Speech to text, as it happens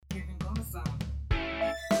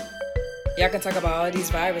Y'all can talk about all these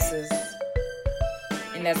viruses,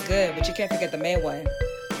 and that's good, but you can't forget the main one.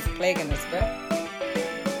 It's plaguing us, bruh.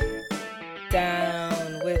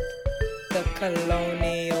 Down with the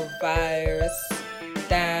colonial virus.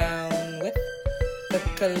 Down with the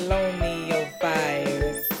colonial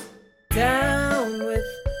virus. Down with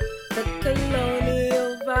the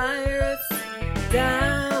colonial virus.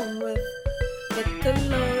 Down with the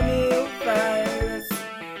colonial virus.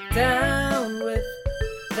 Down with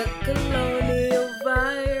the colonial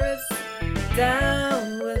virus.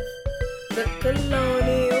 Down with the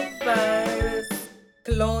colonial virus.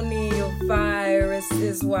 Colonial virus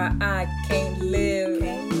is why I can't live.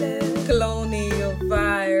 Colonial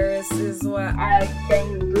virus is why I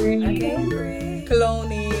can't breathe.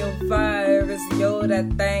 Colonial virus, yo,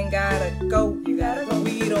 that thing gotta go. You gotta go.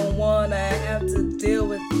 We don't wanna have to deal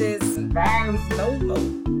with this virus no more.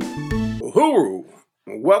 Uhuru,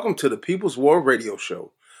 welcome to the People's War Radio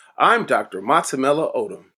Show. I'm Dr. Matamela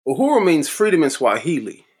Odom. Uhuru means freedom in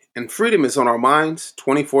Swahili, and freedom is on our minds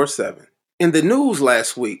 24/7. In the news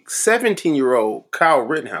last week, 17-year-old Kyle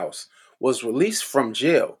Rittenhouse was released from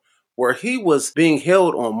jail where he was being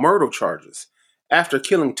held on murder charges after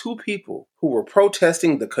killing two people who were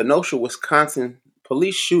protesting the Kenosha, Wisconsin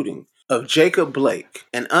police shooting of Jacob Blake,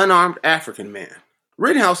 an unarmed African man.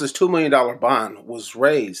 Rittenhouse's $2 million bond was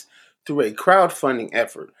raised through a crowdfunding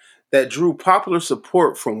effort that drew popular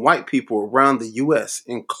support from white people around the U.S.,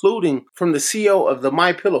 including from the CEO of the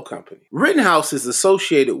My Pillow Company. Rittenhouse is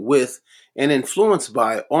associated with and influenced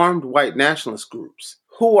by armed white nationalist groups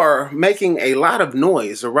who are making a lot of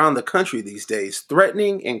noise around the country these days,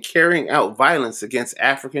 threatening and carrying out violence against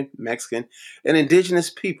African, Mexican, and indigenous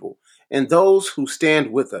people and those who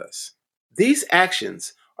stand with us. These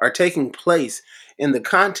actions are taking place in the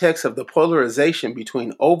context of the polarization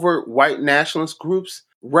between overt white nationalist groups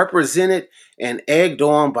represented and egged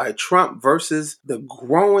on by Trump versus the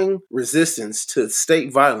growing resistance to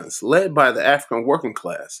state violence led by the African working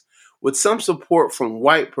class, with some support from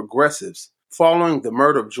white progressives following the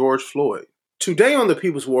murder of George Floyd. Today on the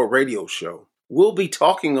People's War Radio Show, we'll be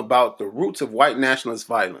talking about the roots of white nationalist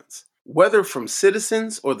violence, whether from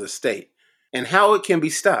citizens or the state, and how it can be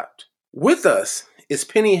stopped. With us is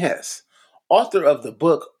Penny Hess, author of the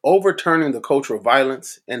book Overturning the Culture of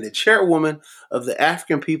Violence and the chairwoman of the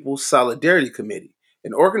African People's Solidarity Committee,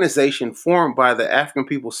 an organization formed by the African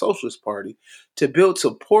People's Socialist Party to build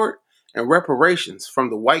support and reparations from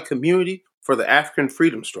the white community for the African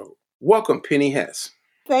freedom struggle. Welcome, Penny Hess.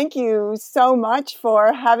 Thank you so much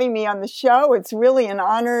for having me on the show. It's really an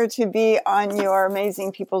honor to be on your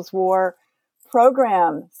amazing People's War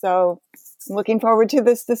program. So I'm looking forward to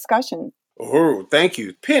this discussion. Oh, thank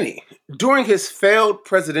you. Penny, during his failed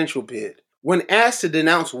presidential bid, when asked to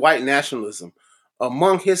denounce white nationalism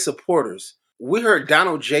among his supporters, we heard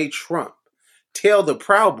Donald J. Trump tell the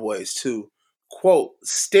Proud Boys to, quote,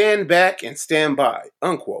 stand back and stand by,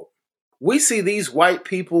 unquote. We see these white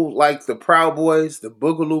people like the Proud Boys, the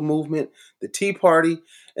Boogaloo Movement, the Tea Party,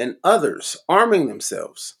 and others arming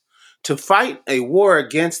themselves to fight a war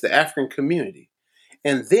against the African community.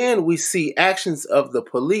 And then we see actions of the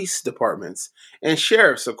police departments and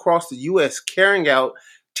sheriffs across the U.S. carrying out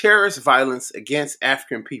terrorist violence against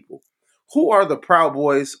African people. Who are the Proud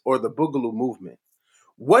Boys or the Boogaloo Movement?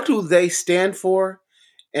 What do they stand for?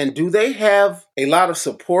 And do they have a lot of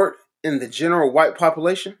support in the general white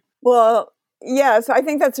population? Well, yes, I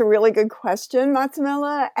think that's a really good question,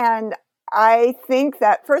 Matamela. And I think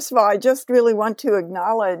that, first of all, I just really want to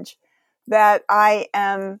acknowledge that I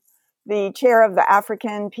am the chair of the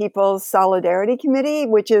African People's Solidarity Committee,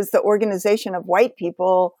 which is the organization of white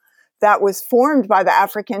people that was formed by the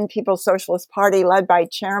African People's Socialist Party led by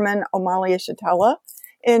Chairman Omali Yeshitela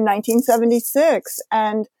in 1976.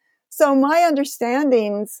 And so my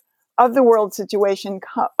understandings of the world situation,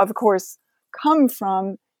 of course, come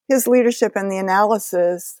from his leadership and the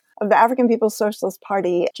analysis of the African People's Socialist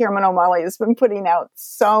Party. Chairman Omali has been putting out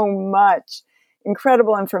so much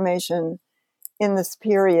incredible information in this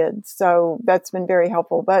period. So that's been very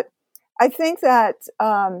helpful. But I think that,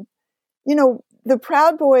 the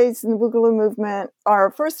Proud Boys and the Boogaloo Movement are,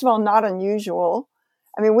 first of all, not unusual.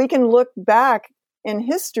 I mean, we can look back in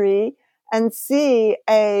history and see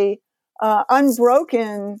a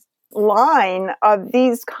unbroken line of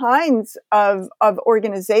these kinds of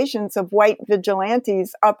organizations of white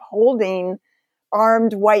vigilantes upholding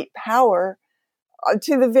armed white power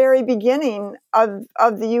to the very beginning of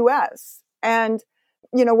the U.S. And,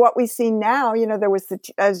 what we see now, there was,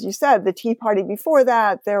 as you said, the Tea Party before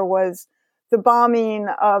that. There was the bombing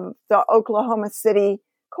of the Oklahoma City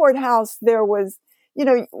courthouse. There was,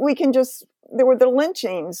 there were the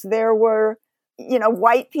lynchings. There were,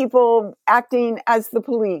 white people acting as the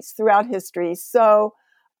police throughout history. So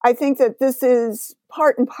I think that this is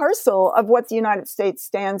part and parcel of what the United States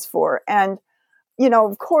stands for. And,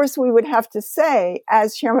 of course, we would have to say,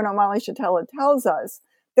 as Chairman Omali Yeshitela tells us,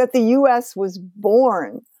 that the U.S. was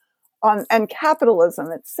born on, and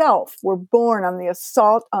capitalism itself were born on the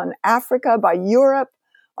assault on Africa by Europe,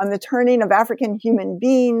 on the turning of African human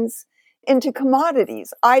beings into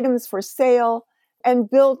commodities, items for sale, and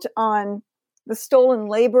built on the stolen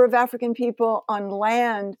labor of African people, on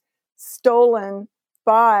land stolen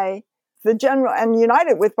by the general and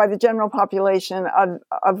united with by the general population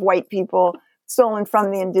of white people, stolen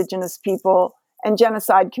from the indigenous people, and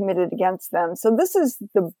genocide committed against them. So this is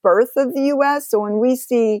the birth of the U.S. So when we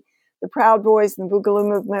see the Proud Boys and the Boogaloo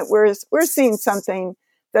movement, we're seeing something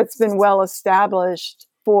that's been well established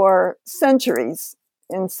for centuries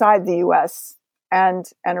inside the U.S. and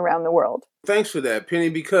around the world. Thanks for that, Penny,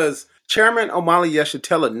 because Chairman Omali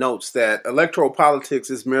Yeshitela notes that electoral politics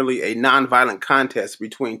is merely a nonviolent contest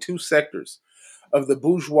between two sectors of the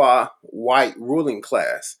bourgeois white ruling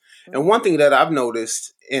class. And one thing that I've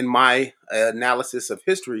noticed in my analysis of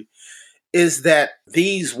history is that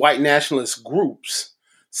these white nationalist groups,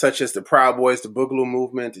 such as the Proud Boys, the Boogaloo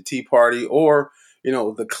movement, the Tea Party, or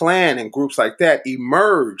the Klan and groups like that,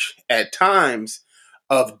 emerge at times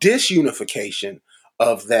of disunification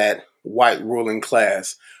of that white ruling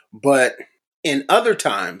class. But in other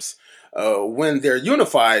times, when they're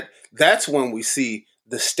unified, that's when we see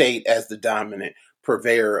the state as the dominant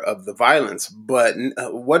purveyor of the violence. But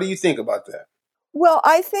what do you think about that? Well,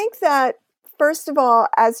 I think that, first of all,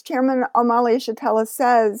 as Chairman Omali Yeshitela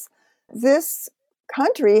says, this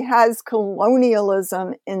country has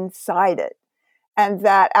colonialism inside it, and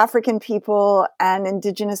that African people and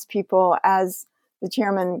indigenous people, as the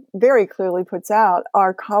chairman very clearly puts out,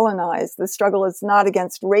 are colonized. The struggle is not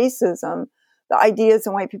against racism, the ideas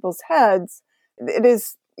in white people's heads. It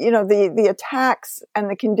is, the attacks and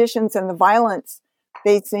the conditions and the violence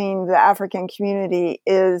facing the African community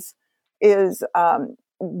is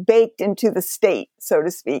baked into the state, so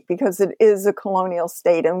to speak, because it is a colonial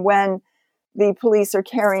state. And when the police are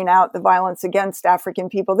carrying out the violence against African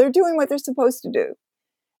people, they're doing what they're supposed to do.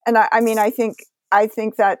 And I think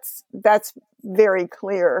that's very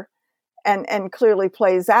clear and clearly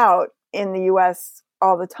plays out in the U.S.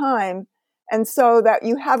 all the time. And so that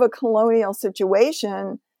you have a colonial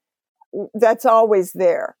situation that's always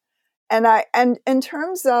there. And in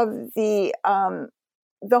terms of the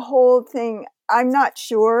whole thing, I'm not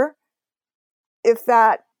sure if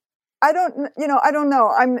that, I don't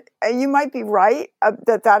know. You might be right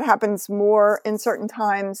that happens more in certain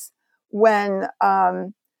times when,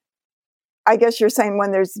 I guess you're saying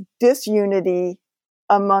when there's disunity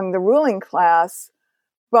among the ruling class.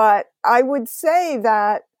 But I would say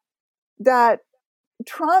that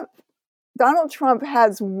Donald Trump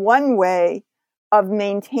has one way of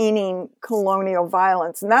maintaining colonial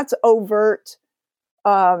violence, and that's overt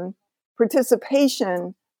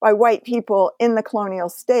participation by white people in the colonial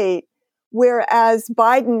state, whereas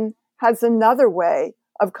Biden has another way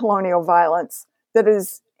of colonial violence that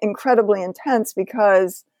is incredibly intense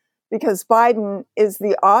because Biden is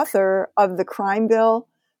the author of the crime bill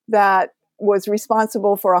that was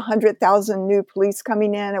responsible for 100,000 new police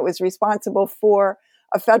coming in. It was responsible for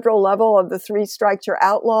a federal level of the 3 strikes you're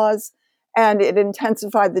outlaws, and it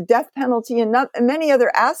intensified the death penalty and many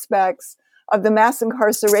other aspects of the mass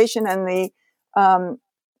incarceration and the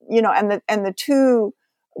and the two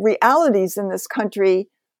realities in this country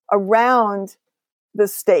around the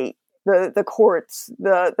state, the courts,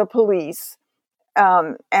 the police,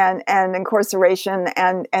 and incarceration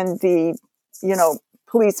and the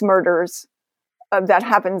police murders that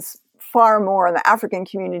happens far more in the African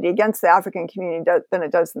community against the African community than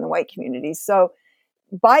it does in the white community. So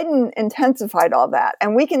Biden intensified all that,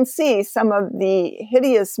 and we can see some of the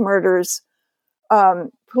hideous murders,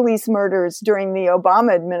 police murders during the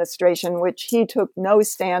Obama administration, which he took no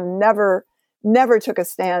stand, never took a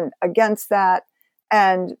stand against that,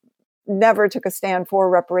 and never took a stand for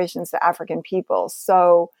reparations to African people.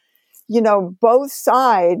 So, both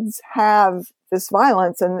sides have this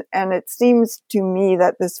violence, and it seems to me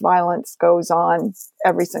that this violence goes on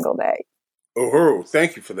every single day. Oh,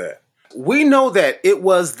 thank you for that. We know that it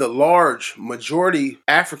was the large majority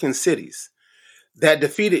African cities that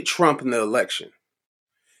defeated Trump in the election.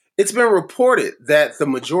 It's been reported that the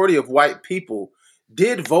majority of white people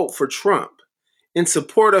did vote for Trump in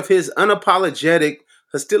support of his unapologetic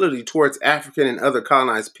hostility towards African and other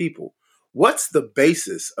colonized people. What's the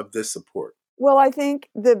basis of this support? Well, I think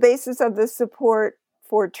the basis of this support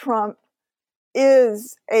for Trump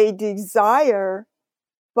is a desire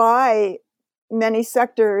by many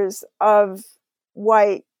sectors of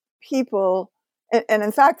white people, and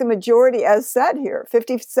in fact, the majority, as said here,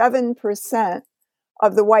 57%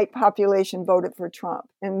 of the white population voted for Trump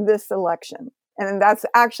in this election. And that's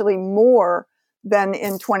actually more than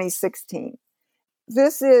in 2016.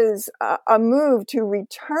 This is a move to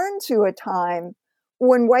return to a time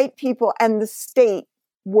when white people and the state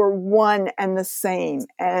were one and the same.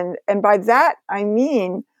 And by that, I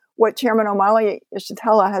mean what Chairman Omali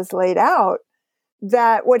Yeshitela has laid out,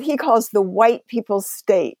 that what he calls the white people's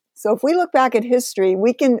state. So if we look back at history,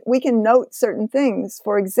 we can note certain things.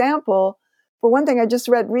 For example, for one thing, I just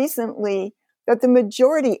read recently that the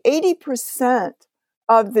majority, 80%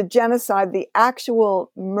 of the genocide, the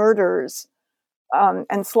actual murders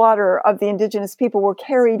and slaughter of the indigenous people were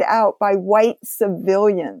carried out by white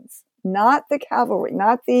civilians, not the cavalry,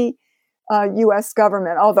 not the U.S.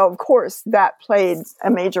 government, although, of course, that played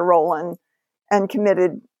a major role and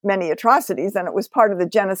committed many atrocities, and it was part of the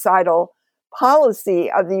genocidal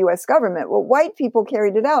policy of the U.S. government. Well, white people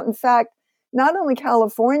carried it out. In fact, not only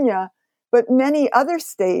California, but many other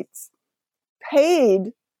states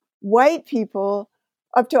paid white people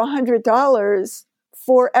up to $100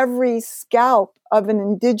 for every scalp of an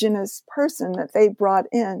indigenous person that they brought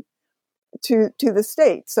in to the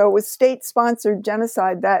state. So it was state-sponsored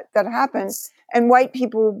genocide that happened, and white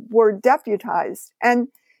people were deputized. And,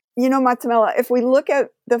 you know, Matamela, if we look at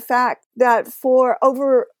the fact that for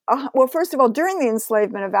well, first of all, during the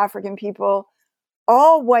enslavement of African people,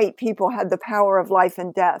 all white people had the power of life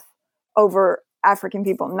and death over African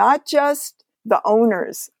people, not just the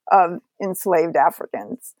owners of enslaved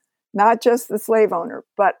Africans, not just the slave owner,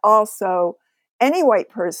 but also any white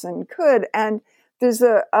person could. And there's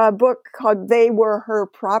a book called They Were Her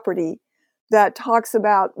Property that talks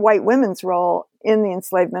about white women's role in the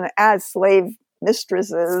enslavement as slave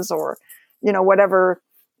mistresses, or, you know, whatever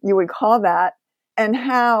you would call that, and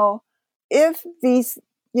how if these,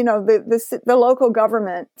 you know, the local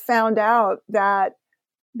government found out that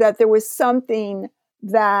there was something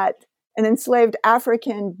that an enslaved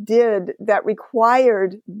African did that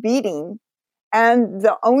required beating, and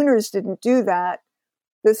the owners didn't do that,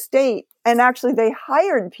 the state, and actually they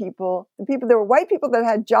hired people, there were white people that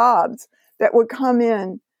had jobs that would come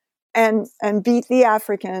in and beat the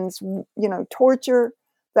Africans, you know, torture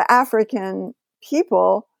the African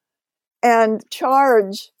people and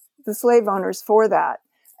charge the slave owners for that.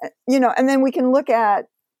 You know, and then we can look at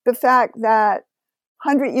the fact that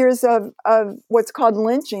 100 years of what's called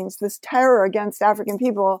lynchings, this terror against African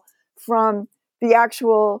people, from the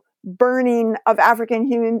actual burning of African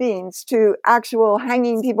human beings to actual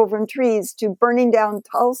hanging people from trees to burning down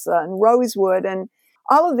Tulsa and Rosewood and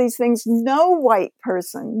all of these things, no white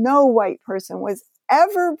person was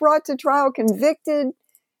ever brought to trial, convicted,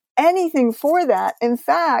 anything for that. In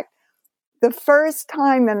fact, the first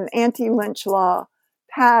time that an anti-lynch law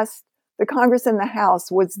passed the Congress and the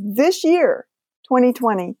House was this year,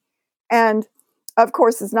 2020. And of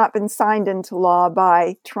course, has not been signed into law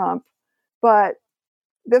by Trump. But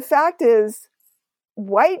the fact is,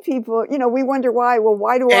 white people, you know, we wonder why. Well,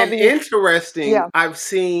 why do all these... Interesting, Yeah. I've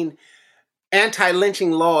seen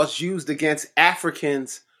anti-lynching laws used against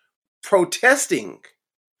Africans protesting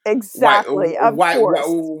Exactly, of course.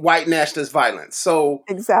 white nationalist violence. So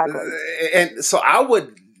exactly. And so I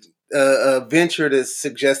would venture to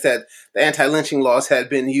suggest that the anti-lynching laws had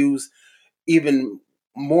been used even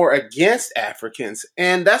more against Africans,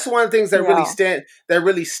 and that's one of the things that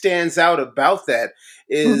really stands out about that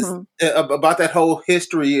is about that whole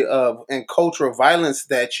history of and cultural violence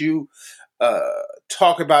that you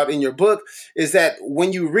talk about in your book, is that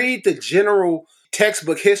when you read the general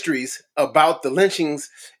textbook histories about the lynchings,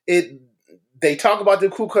 they talk about the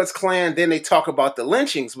Ku Klux Klan, then they talk about the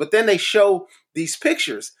lynchings, but then they show these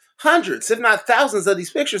pictures, hundreds, if not thousands of these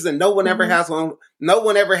pictures, and no one ever has on. No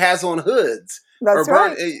one ever has on hoods. That's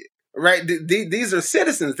right. Right. These are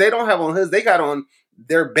citizens. They don't have on hoods. They got on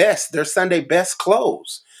their Sunday best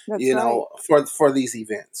clothes. That's know, for these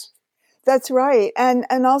events. That's right. And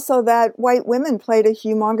also that white women played a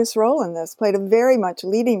humongous role in this, played a very much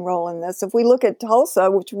leading role in this. If we look at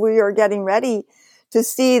Tulsa, which we are getting ready to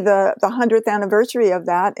see the 100th anniversary of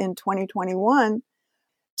that in 2021,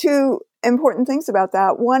 two important things about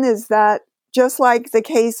that. One is that just like the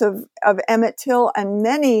case of Emmett Till and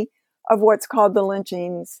many of what's called the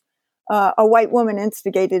lynchings, a white woman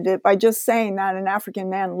instigated it by just saying that an African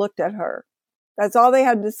man looked at her. That's all they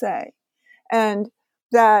had to say. And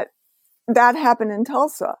that happened in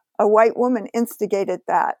Tulsa. A white woman instigated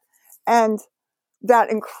that. And that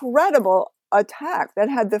incredible attack that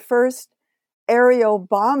had the first aerial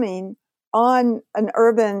bombing on an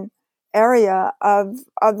urban area of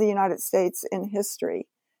the United States in history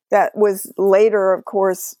that was later, of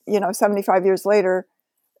course, 75 years later,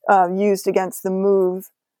 used against the Move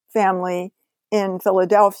family in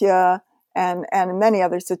Philadelphia and in many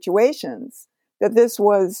other situations. That this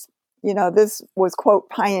was, quote,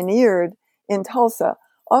 pioneered in Tulsa.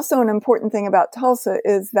 Also, an important thing about Tulsa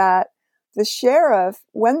is that the sheriff,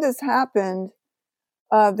 when this happened,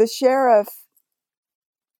 the sheriff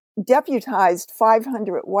deputized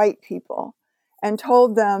 500 white people and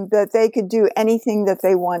told them that they could do anything that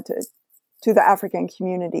they wanted to the African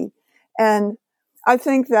community. And I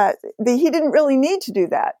think that he didn't really need to do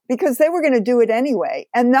that because they were going to do it anyway,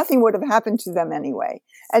 and nothing would have happened to them anyway.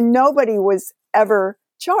 And nobody was ever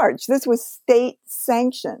charged. This was state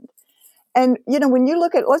sanctioned. And, when you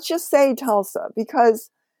look at, let's just say Tulsa,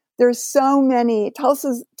 because there's so many,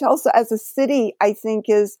 Tulsa as a city, I think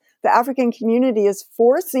the African community is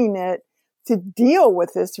forcing it to deal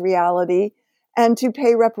with this reality and to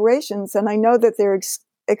pay reparations. And I know that they're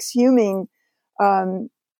exhuming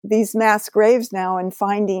these mass graves now and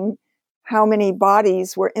finding how many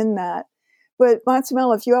bodies were in that. But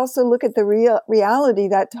Matsumela, if you also look at the reality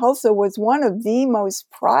that Tulsa was one of the most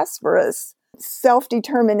prosperous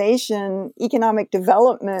self-determination economic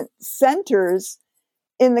development centers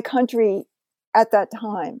in the country at that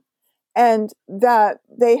time, and that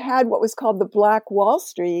they had what was called the Black Wall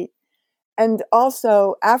Street, and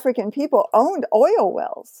also African people owned oil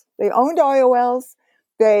wells. They owned oil wells.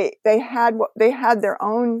 They had their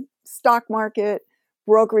own stock market,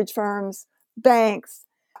 brokerage firms, banks.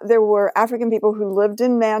 There were African people who lived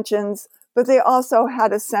in mansions, but they also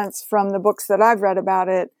had a sense, from the books that I've read about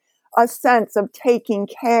it, a sense of taking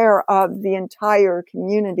care of the entire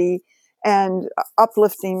community and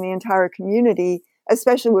uplifting the entire community,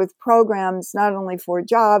 especially with programs not only for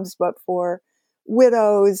jobs, but for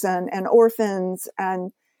widows and orphans,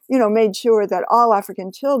 and, made sure that all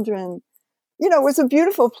African children, it was a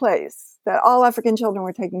beautiful place, that all African children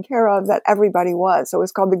were taken care of, that everybody was. So it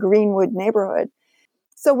was called the Greenwood neighborhood.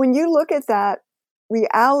 So when you look at that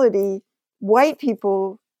reality, white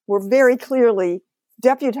people were very clearly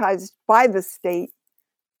deputized by the state,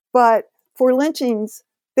 but for lynchings,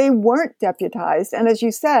 they weren't deputized. And as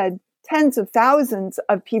you said, tens of thousands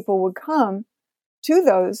of people would come to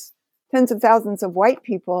those, tens of thousands of white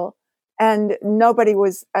people, and nobody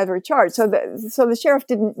was ever charged. So the sheriff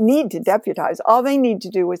didn't need to deputize. All they need to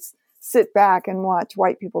do was sit back and watch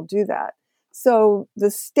white people do that. So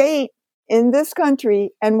the state in this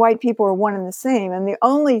country and white people are one and the same. And the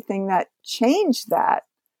only thing that changed that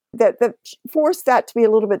forced that to be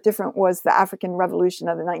a little bit different, was the African Revolution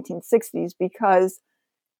of the 1960s, because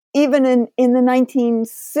even in the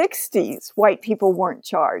 1960s, white people weren't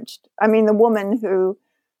charged. I mean, the woman who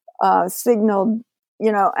signaled,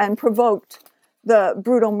 and provoked the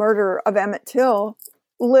brutal murder of Emmett Till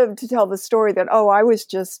lived to tell the story that,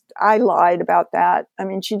 I lied about that. I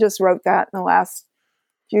mean, she just wrote that in the last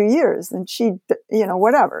few years, and she,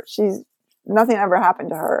 whatever. Nothing ever happened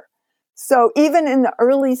to her. So even in the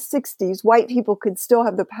early 60s, white people could still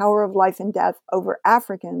have the power of life and death over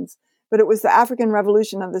Africans. But it was the African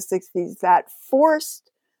Revolution of the 60s that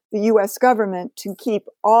forced the U.S. government to keep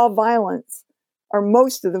all violence, or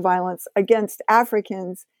most of the violence, against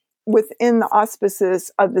Africans within the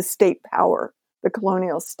auspices of the state power, the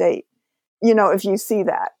colonial state, if you see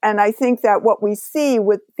that. And I think that what we see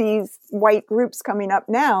with these white groups coming up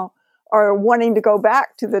now are wanting to go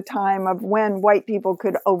back to the time of when white people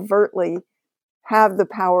could overtly have the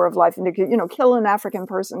power of life and to, kill an African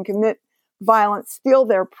person, commit violence, steal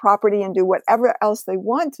their property, and do whatever else they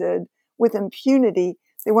wanted with impunity.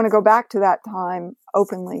 They want to go back to that time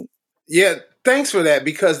openly. Yeah, thanks for that,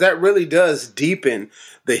 because that really does deepen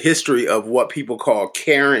the history of what people call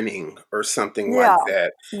Karening or something like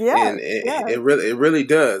that. Yeah, and it really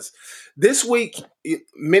does. This week,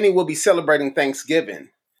 many will be celebrating Thanksgiving,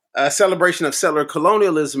 a celebration of settler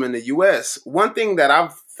colonialism in the U.S. One thing that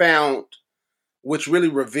I've found, which really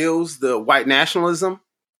reveals the white nationalism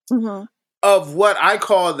of what I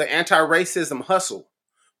call the anti-racism hustle,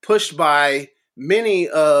 pushed by many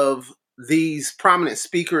of these prominent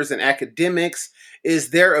speakers and academics, is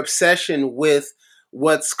their obsession with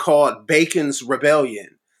what's called Bacon's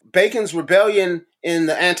Rebellion. Bacon's Rebellion in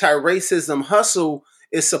the anti-racism hustle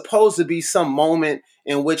is supposed to be some moment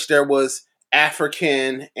in which there was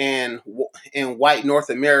African and white North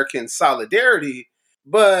American solidarity,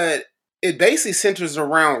 but it basically centers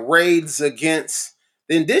around raids against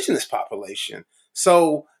the indigenous population.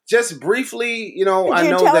 So just briefly,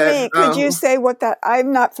 could you say what that,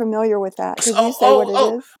 I'm not familiar with that. Could you say what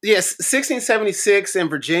it is? Yes, 1676 in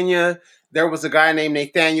Virginia, there was a guy named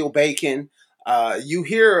Nathaniel Bacon You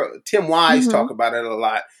hear Tim Wise Mm-hmm. talk about it a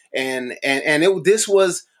lot, this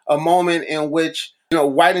was a moment in which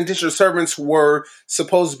white indentured servants were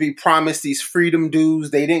supposed to be promised these freedom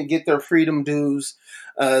dues. They didn't get their freedom dues.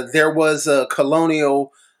 There was a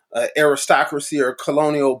colonial aristocracy or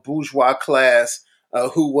colonial bourgeois class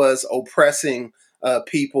who was oppressing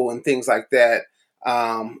people and things like that.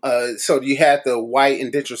 So you had the white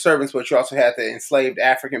indentured servants, but you also had the enslaved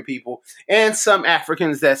African people and some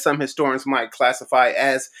Africans that some historians might classify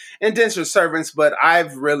as indentured servants. But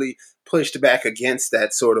I've really pushed back against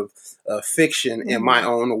that sort of fiction in my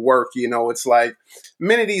own work. It's like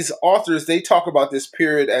many of these authors, they talk about this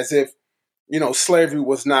period as if slavery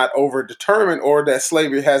was not overdetermined or that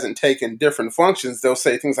slavery hasn't taken different functions. They'll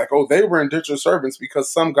say things like, oh, they were indentured servants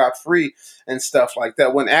because some got free and stuff like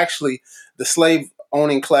that, when actually the slave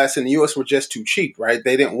owning class in the U.S. were just too cheap, right?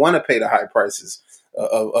 They didn't want to pay the high prices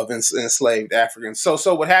of enslaved Africans.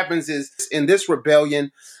 So what happens is in this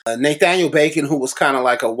rebellion, Nathaniel Bacon, who was kind of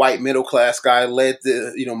like a white middle class guy, led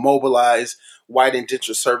the, mobilize white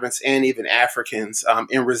indentured servants and even Africans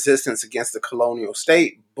in resistance against the colonial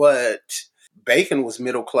state. But Bacon was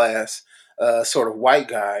middle class, sort of white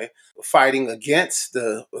guy fighting against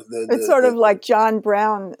the. It's sort of like John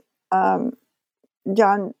Brown,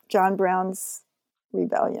 John Brown's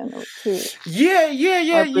rebellion too. Yeah.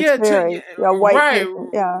 White right. people,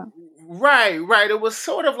 yeah. Right. It was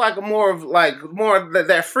sort of like more of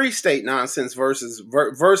that free state nonsense versus.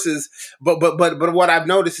 But what I've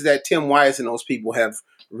noticed is that Tim Wise and those people have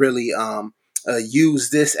really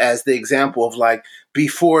used this as the example of like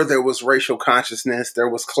before there was racial consciousness, there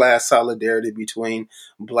was class solidarity between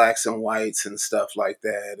blacks and whites and stuff like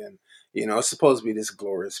that, and it's supposed to be this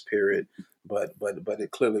glorious period, but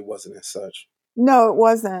it clearly wasn't as such. No, it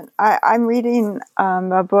wasn't. I'm reading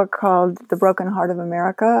a book called The Broken Heart of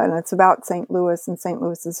America, and it's about St. Louis and St.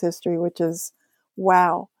 Louis's history, which is,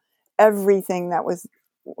 wow, everything that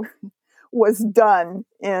was done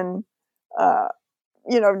in,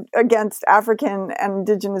 against African and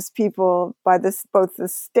indigenous people by both the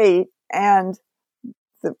state and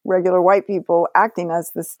the regular white people acting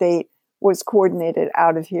as the state was coordinated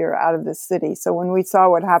out of here, out of this city. So when we saw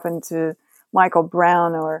what happened to Michael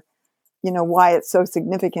Brown, or why it's so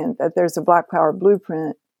significant that there's a Black Power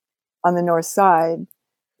blueprint on the North Side,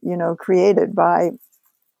 created by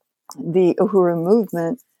the Uhuru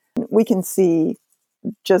movement, we can see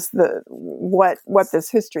just what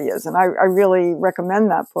this history is. And I really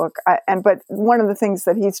recommend that book. But one of the things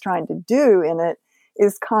that he's trying to do in it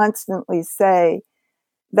is constantly say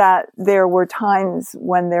that there were times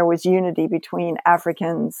when there was unity between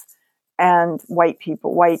Africans and white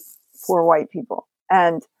people, poor white people.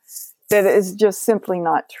 And that is just simply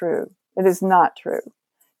not true. It is not true.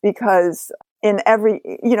 Because in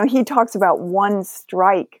he talks about one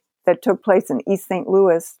strike that took place in East St.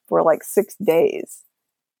 Louis for like 6 days.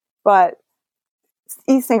 But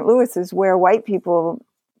East St. Louis is where white people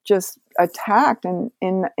just attacked in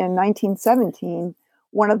 1917,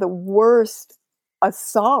 one of the worst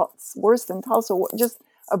assaults, worse than Tulsa, just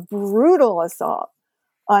a brutal assault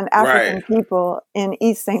on African people in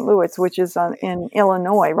East St. Louis, which is in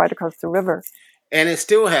Illinois, right across the river. And it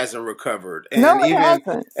still hasn't recovered. And no, it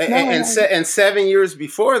hasn't. And 7 years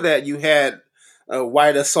before that, you had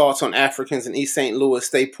white assaults on Africans in East St. Louis.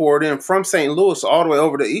 They poured in from St. Louis all the way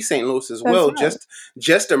over to East St. Louis as well, right.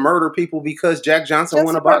 just to murder people because Jack Johnson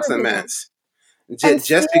won a boxing match.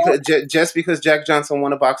 Just because Jack Johnson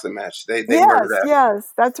won a boxing match, they murdered that.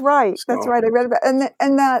 Yes, that's right. So. That's right. I read about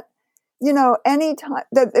and that anytime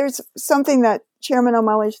that there's something that Chairman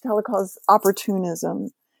O'Malley calls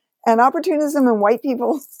opportunism, and opportunism and white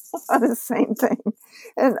people are the same thing.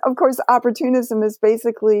 And of course, opportunism is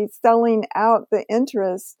basically selling out the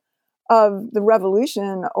interests of the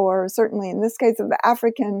revolution, or certainly in this case of the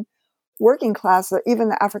African working class, or even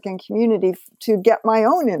the African community, to get my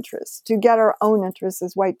own interests, to get our own interests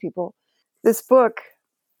as white people. This book,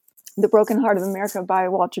 The Broken Heart of America by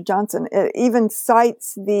Walter Johnson, it even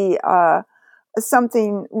cites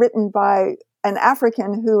something written by an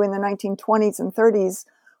African who in the 1920s and 30s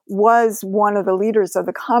was one of the leaders of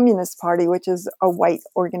the Communist Party, which is a white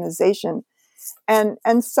organization, and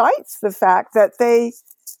cites the fact that they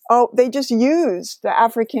just used the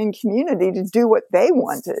African community to do what they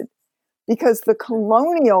wanted, because the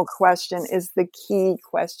colonial question is the key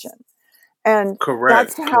question. And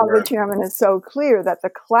that's how the chairman is so clear that the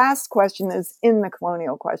class question is in the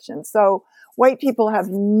colonial question. So white people have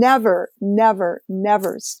never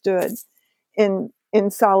stood in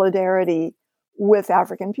solidarity with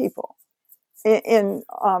African people in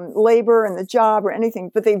labor and the job or anything,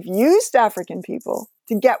 but they've used African people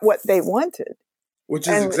to get what they wanted, Which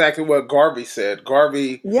is exactly what Garvey said.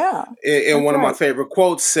 Garvey, yeah, in one of my right. favorite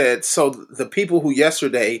quotes, said, "So the people who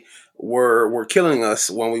yesterday were killing us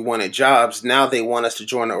when we wanted jobs, now they want us to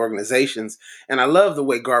join the organizations." And I love the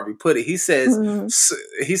way Garvey put it. He says,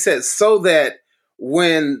 so that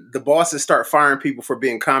when the bosses start firing people for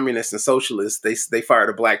being communists and socialists, they fire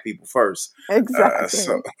the black people first.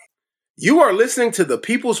 Exactly. You are listening to the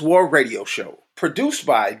People's War Radio Show, produced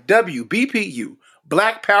by WBPU,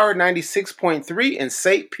 Black Power 96.3 in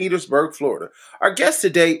St. Petersburg, Florida. Our guest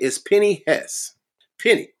today is Penny Hess.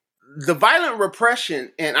 Penny, the violent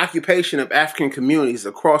repression and occupation of African communities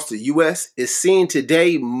across the U.S. is seen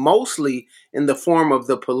today mostly in the form of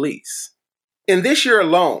the police. In this year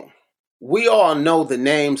alone, we all know the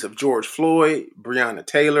names of George Floyd, Breonna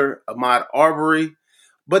Taylor, Ahmaud Arbery,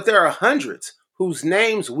 but there are hundreds whose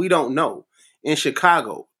names we don't know. In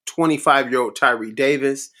Chicago, 25-year-old Tyree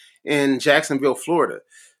Davis. In Jacksonville, Florida,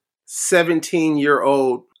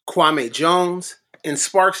 17-year-old Kwame Jones. In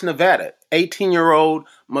Sparks, Nevada, 18-year-old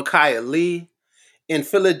Micaiah Lee. In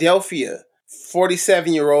Philadelphia,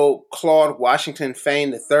 47-year-old Claude Washington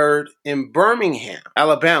Fain III. In Birmingham,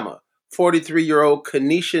 Alabama, 43-year-old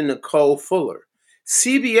Kanisha Nicole Fuller.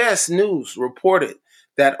 CBS News reported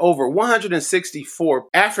that over 164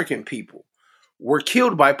 African people were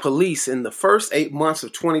killed by police in the first 8 months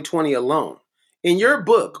of 2020 alone. In your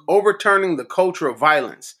book, Overturning the Culture of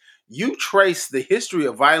Violence, you trace the history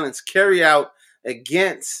of violence carried out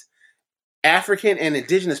against African and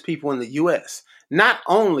indigenous people in the U.S., not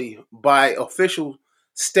only by official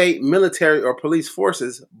state, military, or police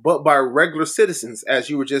forces, but by regular citizens, as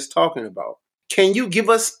you were just talking about. Can you give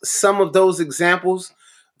us some of those examples?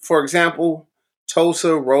 For example,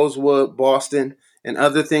 Tulsa, Rosewood, Boston, and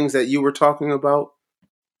other things that you were talking about?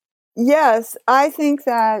 Yes, I think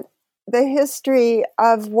that the history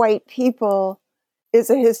of white people is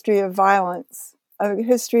a history of violence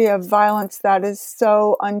that is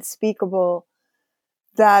so unspeakable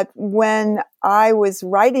that when I was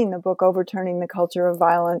writing the book, Overturning the Culture of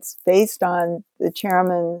Violence, based on the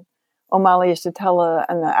chairman Omali Yeshitela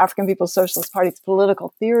and the African People's Socialist Party's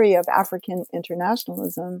political theory of African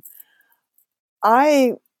internationalism,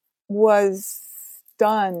 I was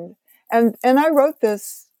stunned. And I wrote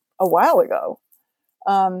this a while ago,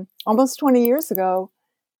 almost 20 years ago,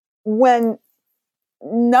 when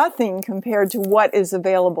nothing compared to what is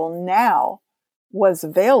available now was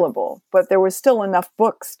available, but there was still enough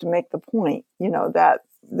books to make the point, that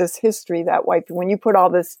this history, that white people, when you put all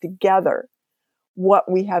this together,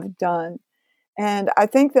 what we have done. And I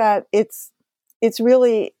think that it's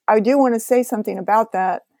really, I do want to say something about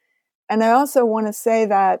that. And I also want to say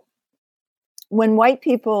that when white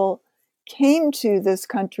people came to this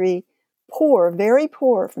country poor, very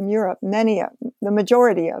poor from Europe, the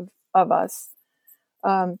majority of us,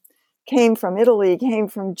 came from Italy, came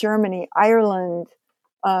from Germany, Ireland,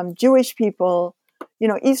 Jewish people,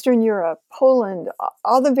 Eastern Europe, Poland,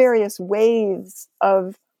 all the various waves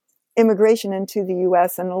of immigration into the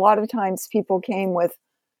U.S. And a lot of times people came with,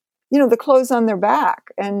 the clothes on their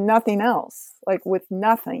back and nothing else, like with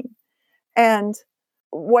nothing. And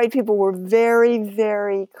white people were very,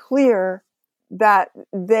 very clear that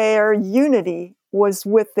their unity was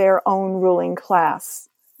with their own ruling class,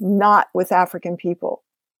 not with African people.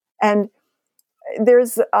 And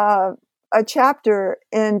there's a chapter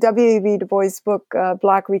in W.E.B. Du Bois' book,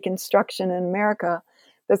 Black Reconstruction in America,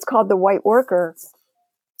 that's called The White Worker.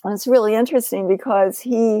 And it's really interesting because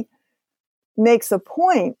he makes a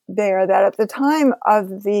point there that at the time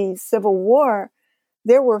of the Civil War,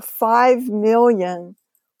 there were 5 million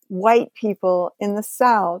white people in the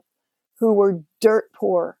South who were dirt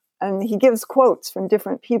poor. And he gives quotes from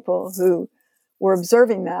different people who were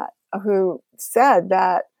observing that, who said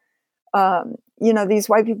that, these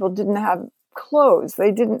white people didn't have clothes.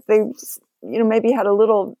 They maybe had a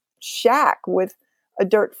little shack with a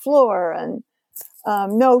dirt floor and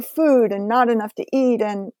no food and not enough to eat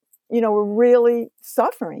and, were really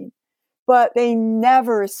suffering. But they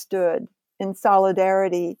never stood in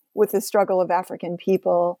solidarity with the struggle of African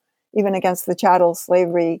people, even against the chattel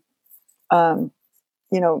slavery,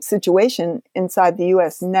 situation inside the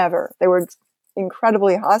U.S. Never. They were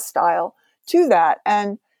incredibly hostile to that.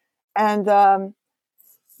 And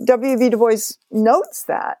W.B. Du Bois notes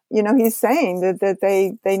that, he's saying that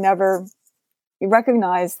they never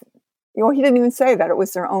recognized, he didn't even say that it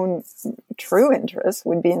was their own true interest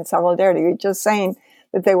would be in solidarity. He's just saying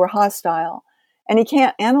that they were hostile. And he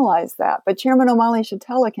can't analyze that. But Chairman Omali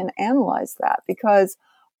Yeshitela can analyze that because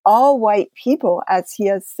all white people, as he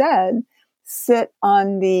has said, sit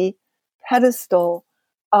on the pedestal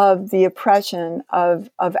of the oppression of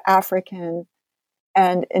African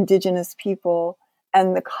and indigenous people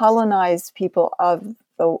and the colonized people of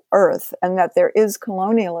the earth, and that there is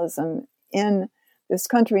colonialism in this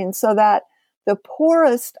country. And so that the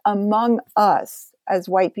poorest among us as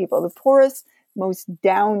white people, the poorest, most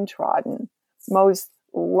downtrodden, most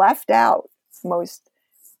left out, most,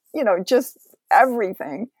 just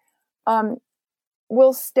everything,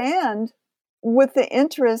 will stand with the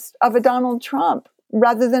interest of a Donald Trump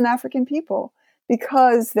rather than African people,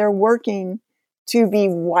 because they're working to be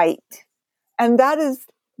white. And that is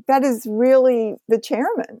really the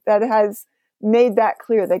chairman that has made that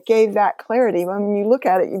clear, that gave that clarity. When you look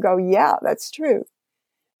at it, you go, yeah, that's true.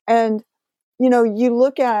 And, you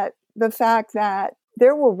look at the fact that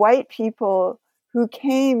there were white people who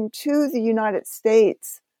came to the United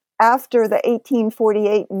States after the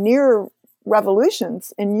 1848 near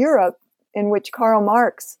revolutions in Europe, in which Karl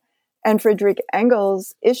Marx and Friedrich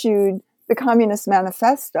Engels issued the Communist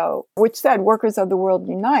Manifesto, which said workers of the world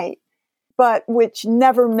unite, but which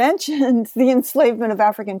never mentioned the enslavement of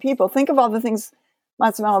African people. Think of all the things,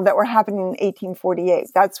 Matsamela, that were happening in 1848.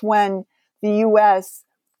 That's when the U.S.,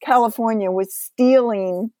 California was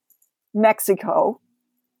stealing Mexico,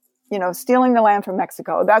 stealing the land from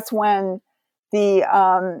Mexico. That's when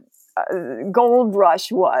the gold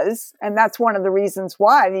rush was. And that's one of the reasons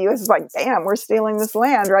why the U.S. is like, damn, we're stealing this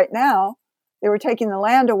land right now. They were taking the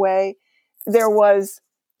land away. The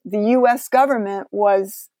U.S. government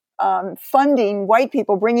was funding white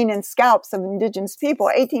people, bringing in scalps of indigenous people.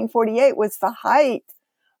 1848 was the height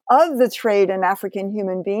of the trade in African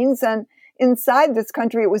human beings. And inside this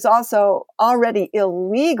country, it was also already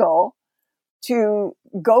illegal to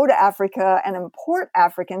go to Africa and import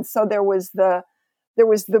Africans. So there was the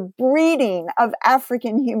breeding of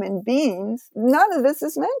African human beings. None of this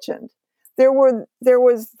is mentioned. There was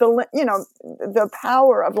the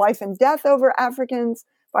power of life and death over Africans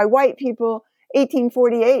by white people.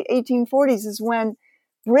 1848, 1840s is when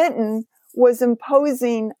Britain was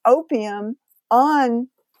imposing opium on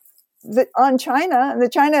China,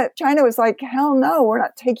 and China was like, hell no, we're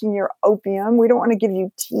not taking your opium. We don't want to give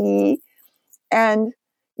you tea. And,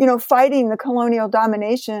 fighting the colonial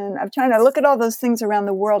domination of China. Look at all those things around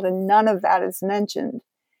the world, and none of that is mentioned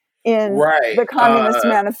in the Communist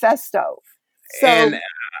Manifesto. So, and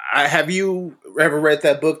have you ever read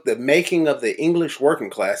that book, The Making of the English Working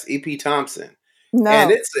Class, E.P. Thompson? No.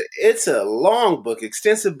 And it's a long book,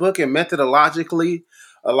 extensive book, and methodologically,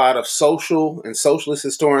 a lot of social and socialist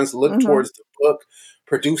historians look towards the book,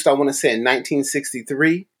 produced, I want to say, in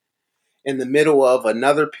 1963, in the middle of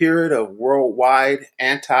another period of worldwide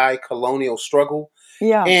anti-colonial struggle.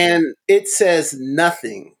 Yeah. And it says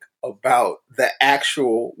nothing about the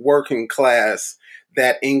actual working class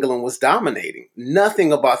that England was dominating.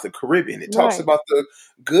 Nothing about the Caribbean. It talks about the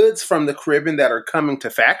goods from the Caribbean that are coming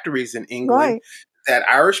to factories in England that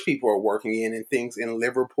Irish people are working in, and things in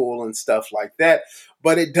Liverpool and stuff like that.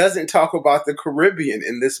 But it doesn't talk about the Caribbean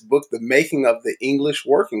in this book, The Making of the English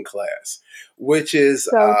Working Class, which is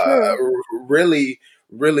really,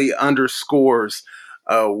 really underscores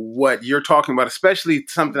what you're talking about, especially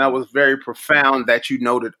something that was very profound that you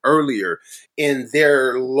noted earlier in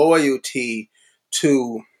their loyalty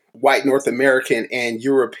to white North American and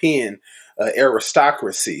European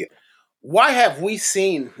aristocracy. Why have we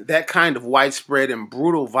seen that kind of widespread and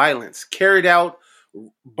brutal violence carried out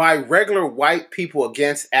by regular white people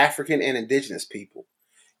against African and indigenous people?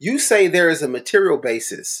 You say there is a material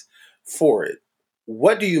basis for it.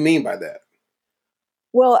 What do you mean by that?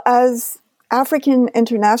 Well, as African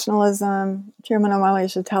internationalism, Chairman Omali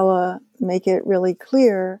Yeshitela make it really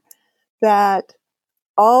clear that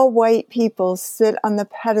all white people sit on the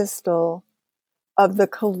pedestal of the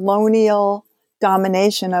colonial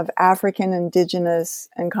domination of African, indigenous,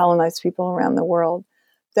 and colonized people around the world.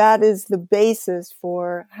 That is the basis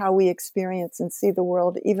for how we experience and see the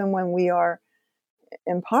world, even when we are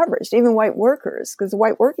impoverished, even white workers, because the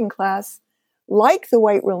white working class, like the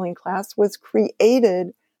white ruling class, was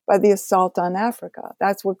created by the assault on Africa.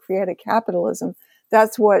 That's what created capitalism.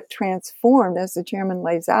 That's what transformed, as the chairman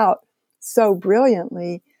lays out so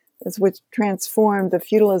brilliantly, is what transformed the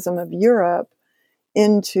feudalism of Europe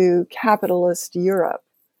into capitalist Europe.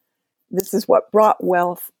 This is what brought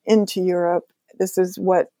wealth into Europe. This is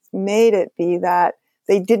what made it be that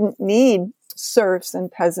they didn't need serfs and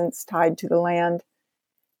peasants tied to the land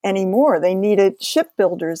anymore. They needed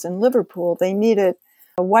shipbuilders in Liverpool. They needed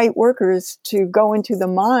white workers to go into the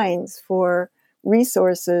mines for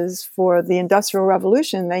resources for the Industrial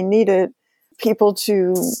Revolution. They needed people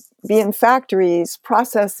to be in factories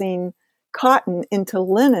processing cotton into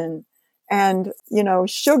linen and,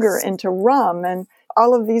 sugar into rum and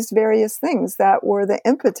all of these various things that were the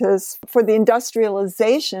impetus for the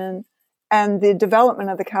industrialization and the development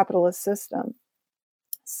of the capitalist system.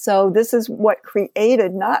 So this is what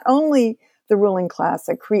created not only the ruling class,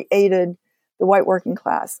 it created the white working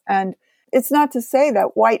class. And it's not to say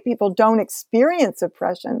that white people don't experience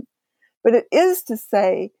oppression, but it is to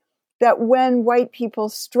say that when white people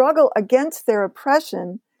struggle against their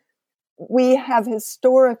oppression, we have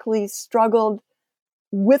historically struggled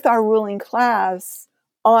with our ruling class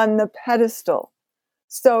on the pedestal.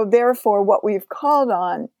 So therefore, what we've called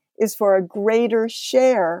on is for a greater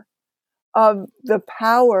share of the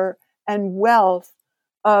power and wealth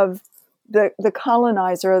of the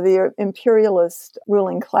colonizer or the imperialist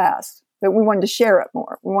ruling class, that we wanted to share it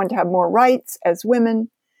more. We wanted to have more rights as women.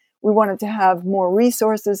 We wanted to have more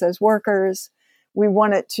resources as workers. We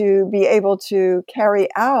wanted to be able to carry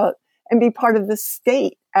out and be part of the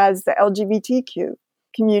state as the LGBTQ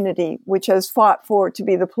community, which has fought to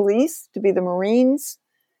be the police, to be the Marines,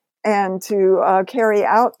 and to carry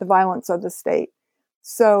out the violence of the state.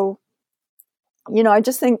 So, I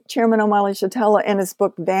just think Chairman Omali Yeshitela in his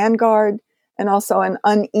book Vanguard, and also An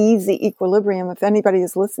Uneasy Equilibrium, if anybody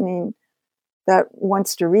is listening that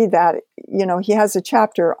wants to read that, he has a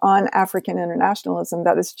chapter on African internationalism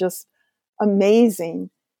that is just amazing.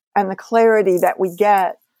 And the clarity that we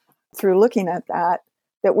get through looking at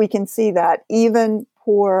that we can see that even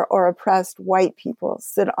poor or oppressed white people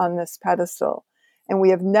sit on this pedestal. And we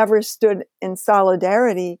have never stood in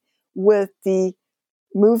solidarity with the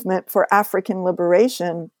movement for African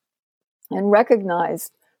liberation and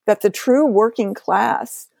recognized that the true working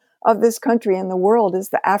class of this country and the world is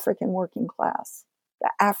the African working class,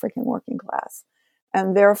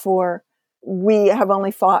 And therefore, we have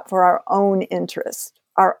only fought for our own interest,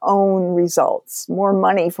 our own results, more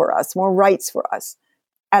money for us, more rights for us,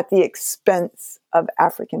 at the expense of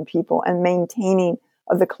African people and maintaining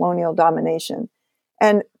of the colonial domination.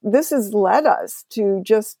 And this has led us to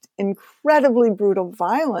just incredibly brutal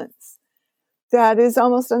violence that is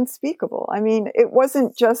almost unspeakable. I mean, it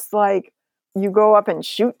wasn't just like you go up and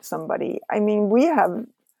shoot somebody. I mean, we have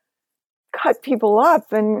cut people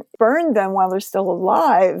up and burned them while they're still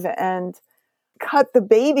alive and cut the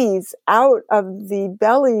babies out of the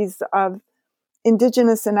bellies of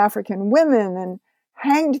Indigenous and African women and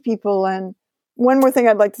hanged people. And one more thing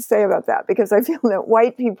I'd like to say about that, because I feel that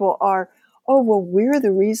white people are, we're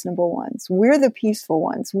the reasonable ones. We're the peaceful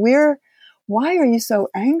ones. Why are you so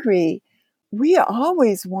angry? We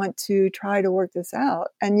always want to try to work this out.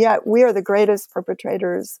 And yet we are the greatest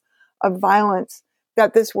perpetrators of violence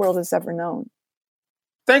that this world has ever known.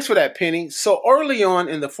 Thanks for that, Penny. So early on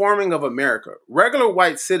in the forming of America, regular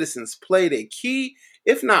white citizens played a key,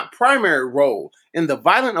 if not primary, role in the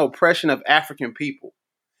violent oppression of African people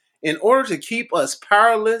in order to keep us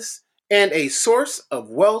powerless and a source of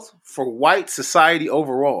wealth for white society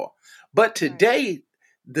overall. But today,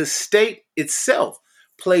 the state itself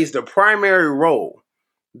plays the primary role.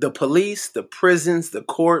 The police, the prisons, the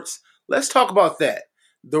courts. Let's talk about that.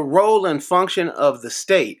 The role and function of the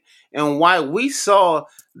state and why we saw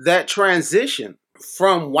that transition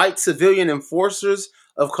from white civilian enforcers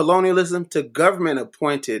of colonialism to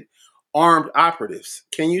government-appointed armed operatives.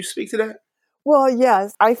 Can you speak to that? Well,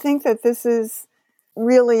 yes. I think that this is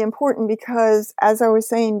really important because, as I was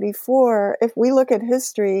saying before, if we look at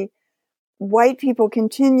history, white people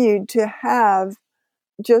continued to have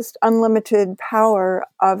just unlimited power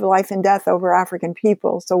of life and death over African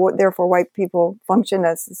people. So therefore, white people functioned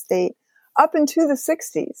as the state up into the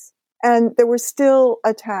 60s. And there were still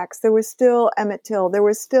attacks. There was still Emmett Till. There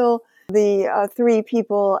was still the 3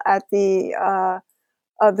 people at the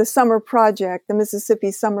Summer Project, the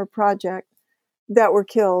Mississippi Summer Project, that were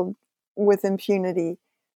killed with impunity.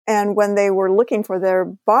 And when they were looking for their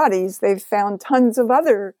bodies, they found tons of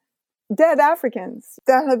other dead Africans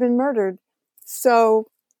that had been murdered. So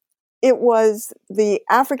it was the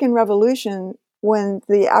African Revolution, when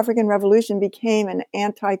the African Revolution became an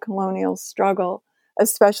anti-colonial struggle,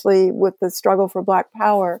 especially with the struggle for Black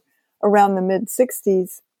power around the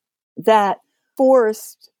mid-60s, that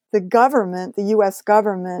forced the government, the U.S.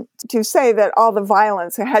 government, to say that all the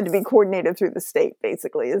violence had to be coordinated through the state,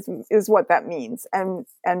 basically, is what that means, and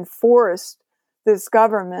forced this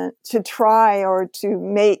government to try or to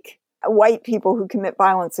make white people who commit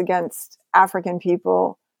violence against African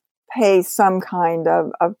people pay some kind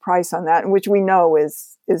of price on that, which we know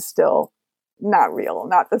is still not real,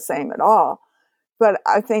 not the same at all. But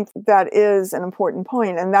I think that is an important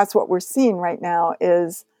point, and that's what we're seeing right now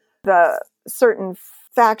is the certain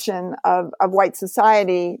faction of white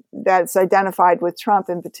society that's identified with Trump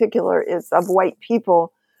in particular is of white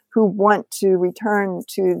people who want to return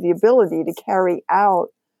to the ability to carry out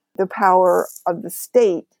the power of the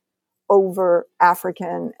state over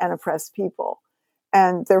African and oppressed people.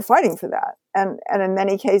 And they're fighting for that. And in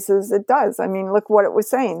many cases, it does. I mean, look what it was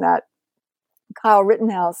saying, that Kyle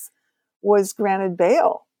Rittenhouse was granted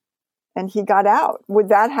bail and he got out. Would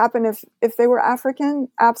that happen if they were African?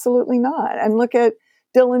 Absolutely not. And look at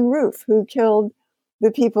Dylan Roof, who killed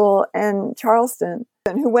the people in Charleston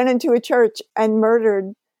and who went into a church and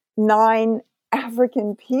murdered 9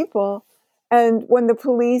 African people. And when the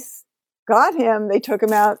police got him, they took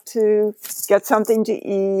him out to get something to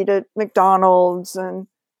eat at McDonald's and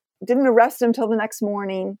didn't arrest him till the next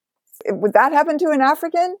morning. Would that happen to an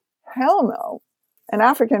African? Hell no. An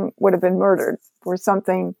African would have been murdered for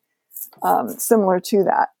something similar to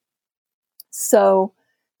that. So,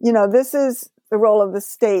 this is the role of the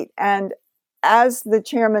state. And as the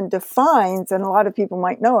chairman defines, and a lot of people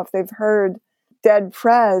might know if they've heard Dead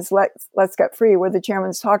Prez, Let's Get Free, where the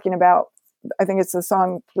chairman's talking about, I think it's the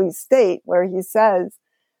song Please State, where he says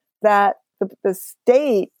that the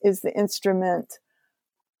state is the instrument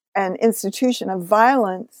and institution of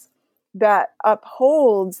violence that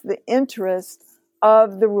upholds the interest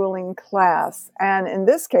of the ruling class, and in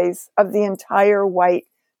this case, of the entire white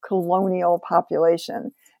colonial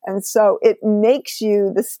population. And so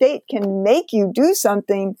the state can make you do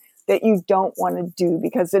something that you don't want to do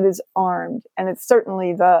because it is armed. And it's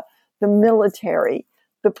certainly the military,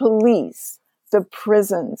 the police, the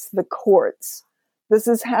prisons, the courts. This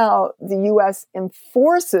is how the U.S.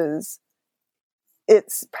 enforces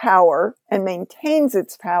its power and maintains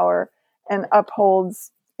its power and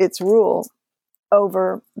upholds its rule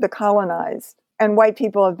over the colonized. And white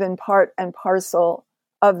people have been part and parcel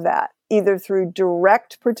of that, either through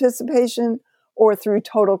direct participation or through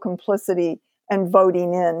total complicity and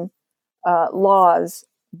voting in laws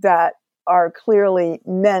that are clearly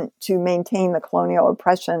meant to maintain the colonial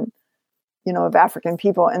oppression, of African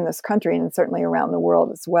people in this country and certainly around the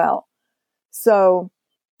world as well. So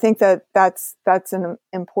I think that that's an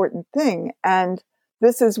important thing. And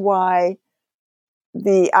this is why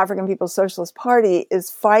the African People's Socialist Party is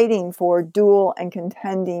fighting for dual and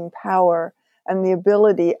contending power and the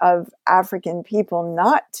ability of African people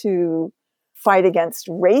not to fight against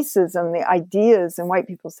racism, the ideas in white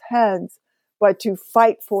people's heads, but to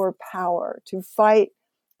fight for power, to fight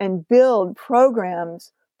and build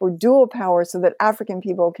programs for dual power so that African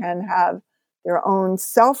people can have their own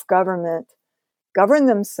self-government, govern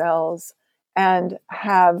themselves, and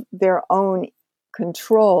have their own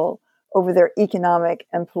control over their economic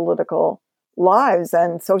and political lives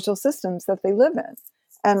and social systems that they live in.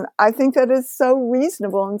 And I think that is so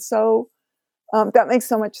reasonable and so that makes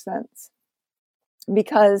so much sense.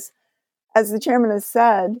 Because as the chairman has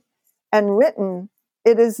said and written,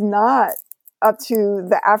 it is not up to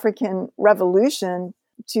the African Revolution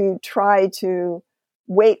to try to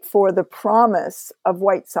wait for the promise of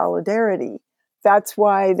white solidarity. That's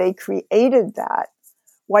why they created that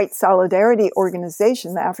white solidarity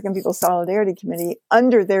organization, the African People's Solidarity Committee,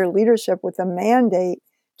 under their leadership with a mandate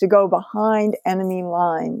to go behind enemy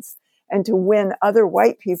lines and to win other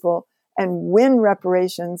white people and win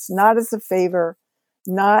reparations, not as a favor,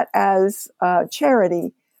 not as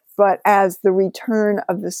charity, but as the return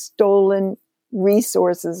of the stolen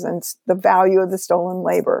resources and the value of the stolen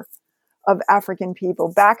labor of African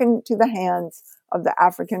people back into the hands of the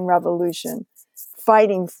African Revolution,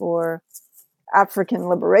 fighting for African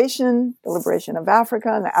liberation, the liberation of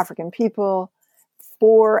Africa and the African people,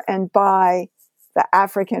 for and by the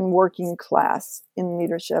African working class in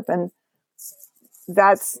leadership. And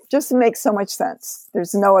that's just makes so much sense.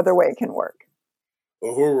 There's no other way it can work.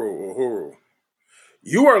 Uhuru, uhuru.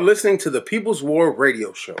 You are listening to the People's War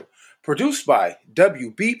Radio Show, produced by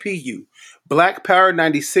WBPU, Black Power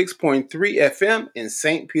 96.3 FM in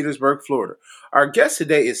St. Petersburg, Florida. Our guest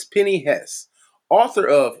today is Penny Hess, author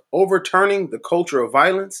of Overturning the Culture of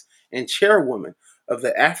Violence and chairwoman of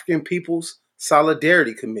the African People's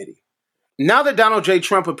Solidarity Committee. Now that Donald J.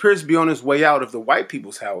 Trump appears to be on his way out of the white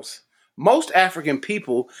people's house, most African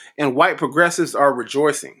people and white progressives are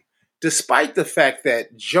rejoicing, despite the fact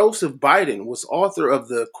that Joseph Biden was author of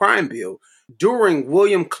the crime bill during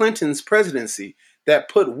William Clinton's presidency that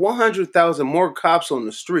put 100,000 more cops on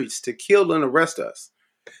the streets to kill and arrest us.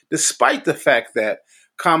 Despite the fact that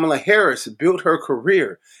Kamala Harris built her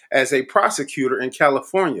career as a prosecutor in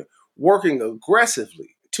California, working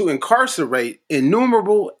aggressively to incarcerate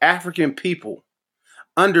innumerable African people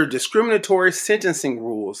under discriminatory sentencing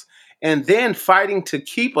rules and then fighting to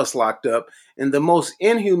keep us locked up in the most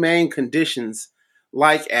inhumane conditions,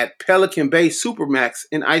 like at Pelican Bay Supermax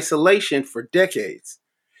in isolation for decades.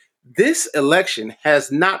 This election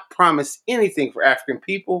has not promised anything for African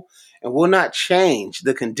people and will not change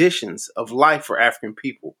the conditions of life for African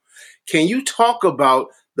people. Can you talk about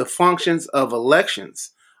the functions of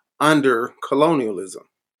elections under colonialism?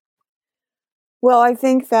 Well, I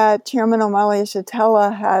think that Chairman Omali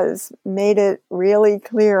Yeshitela has made it really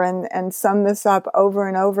clear and summed this up over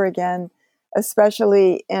and over again,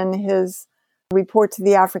 especially in his report to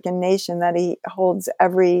the African Nation that he holds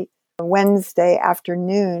every Wednesday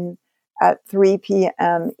afternoon at 3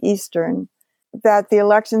 p.m. Eastern, that the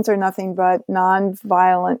elections are nothing but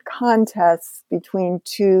nonviolent contests between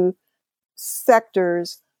two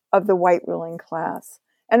sectors of the white ruling class.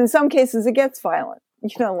 And in some cases, it gets violent,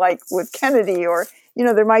 like with Kennedy, or,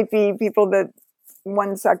 there might be people that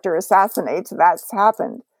one sector assassinates. That's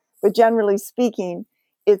happened. But generally speaking,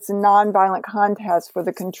 it's a nonviolent contest for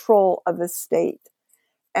the control of the state.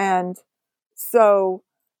 And so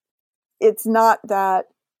it's not that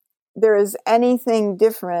there is anything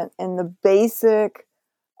different in the basic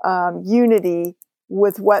unity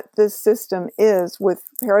with what this system is, with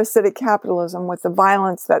parasitic capitalism, with the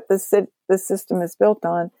violence that this system is built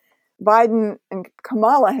on. Biden and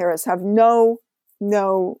Kamala Harris have no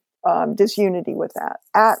disunity with that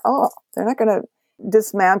at all. They're not going to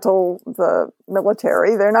dismantle the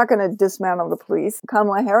military. They're not going to dismantle the police.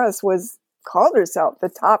 Kamala Harris called herself the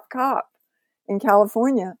top cop in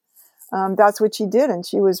California. That's what she did, and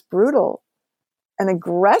she was brutal and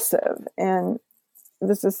aggressive. And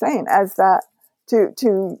this is saying as that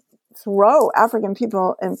to throw African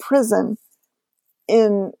people in prison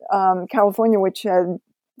in California, which had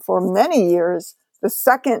for many years the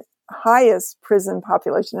second highest prison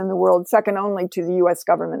population in the world, second only to the U.S.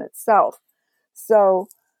 government itself. So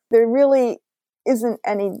there really isn't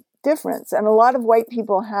any difference. And a lot of white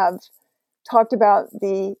people have talked about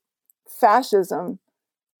the fascism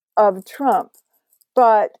of Trump.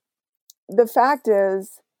 But the fact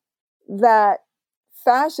is that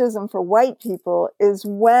fascism for white people is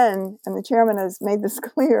when, and the chairman has made this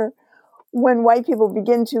clear, when white people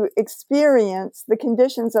begin to experience the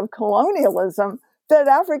conditions of colonialism that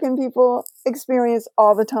African people experience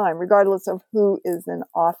all the time, regardless of who is in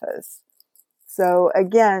office. So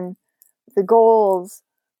again, the goals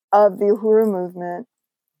of the Uhuru movement,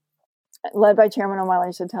 led by Chairman Omali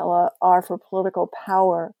Yeshitela, are for political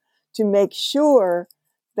power, to make sure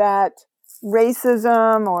that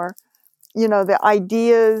racism or, the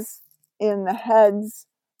ideas in the heads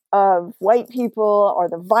of white people, or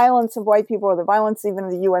the violence of white people, or the violence even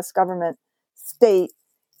of the U.S. government state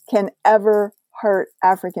can ever hurt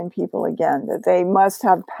African people again. That they must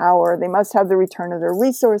have power, they must have the return of their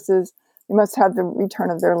resources, they must have the return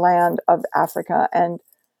of their land of Africa. And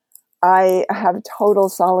I have total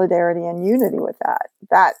solidarity and unity with that.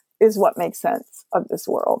 That is what makes sense of this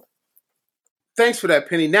world. Thanks for that,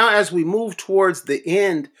 Penny. Now, as we move towards the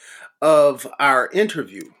end of our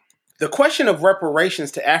interview, the question of reparations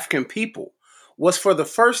to African people was for the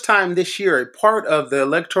first time this year a part of the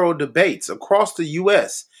electoral debates across the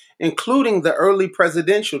U.S., including the early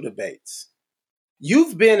presidential debates.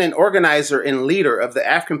 You've been an organizer and leader of the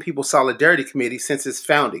African People Solidarity Committee since its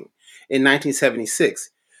founding in 1976.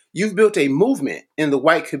 You've built a movement in the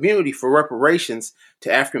white community for reparations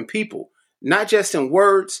to African people, not just in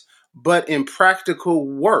words, but in practical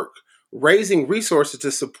work, raising resources to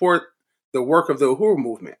support the work of the Uhuru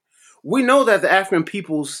movement. We know that the African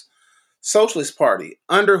People's Socialist Party,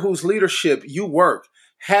 under whose leadership you work,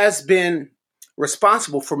 has been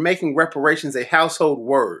responsible for making reparations a household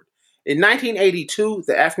word. In 1982,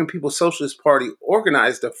 the African People's Socialist Party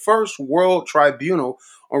organized the first World Tribunal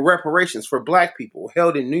on Reparations for Black people,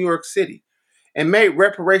 held in New York City, and made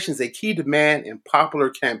reparations a key demand in popular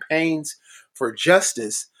campaigns for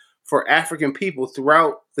justice for African people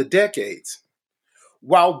throughout the decades.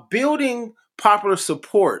 While building popular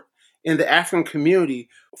support in the African community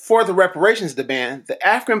for the reparations demand, the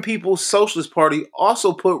African People's Socialist Party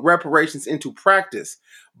also put reparations into practice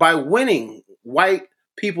by winning white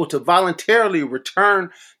people to voluntarily return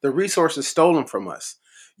the resources stolen from us.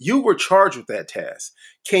 You were charged with that task.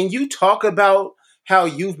 Can you talk about how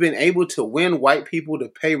you've been able to win white people to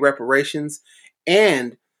pay reparations,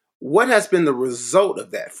 and what has been the result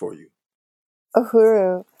of that for you?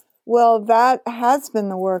 Uhuru. Well, that has been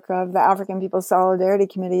the work of the African People's Solidarity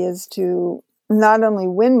Committee, is to not only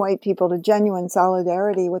win white people to genuine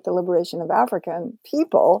solidarity with the liberation of African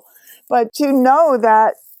people, but to know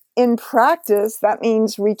that in practice, that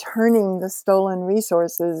means returning the stolen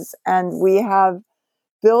resources. And we have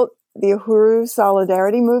built the Uhuru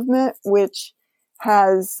Solidarity Movement, which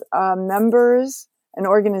has members, an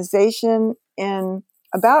organization in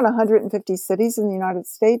about 150 cities in the United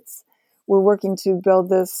States. We're working to build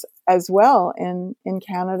this as well in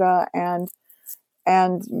Canada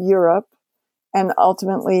and Europe. and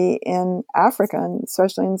ultimately in Africa, and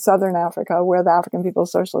especially in Southern Africa, where the African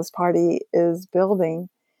People's Socialist Party is building.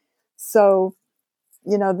 So,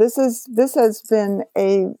 this has been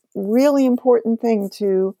a really important thing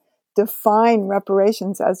to define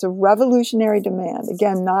reparations as a revolutionary demand.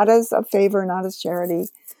 Again, not as a favor, not as charity,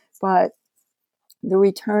 but the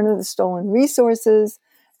return of the stolen resources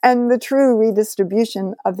and the true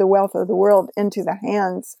redistribution of the wealth of the world into the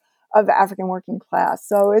hands of the African working class.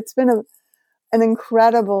 So it's been an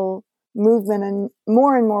incredible movement, and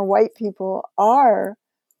more white people are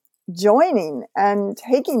joining and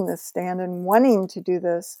taking this stand and wanting to do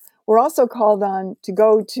this. We're also called on to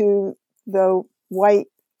go to the white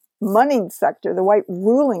moneyed sector, the white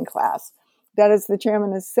ruling class, that, as the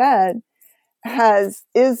chairman has said,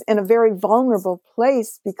 is in a very vulnerable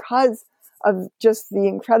place because of just the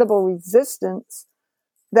incredible resistance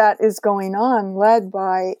that is going on, led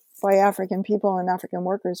by African people and African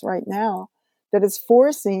workers right now, that is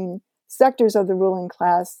forcing sectors of the ruling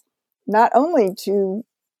class not only to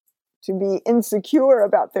be insecure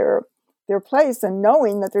about their place and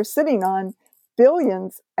knowing that they're sitting on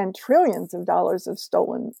billions and trillions of dollars of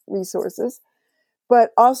stolen resources,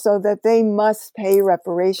 but also that they must pay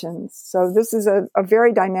reparations. So this is a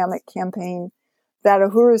very dynamic campaign that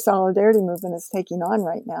Uhuru Solidarity Movement is taking on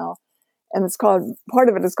right now. And part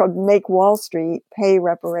of it is called Make Wall Street Pay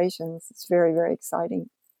Reparations. It's very, very exciting.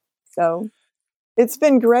 So it's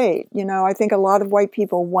been great. I think a lot of white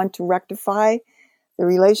people want to rectify the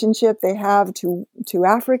relationship they have to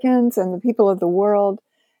Africans and the people of the world,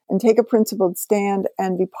 and take a principled stand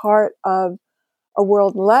and be part of a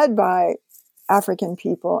world led by African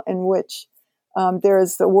people, in which there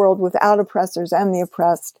is the world without oppressors and the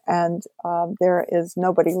oppressed, and there is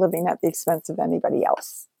nobody living at the expense of anybody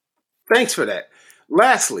else. Thanks for that.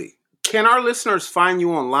 Lastly, can our listeners find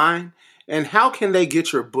you online, and how can they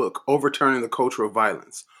get your book, Overturning the Culture of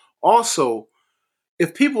Violence? Also,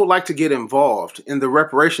 if people would like to get involved in the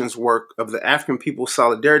reparations work of the African People's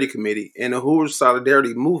Solidarity Committee and the Uhuru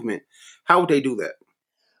Solidarity Movement, how would they do that?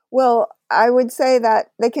 Well, I would say that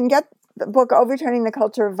they can get the book Overturning the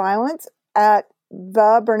Culture of Violence at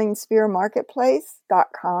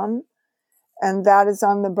theburningspearmarketplace.com. And that is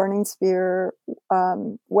on the Burning Spear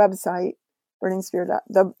website,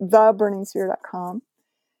 theburningspear.com.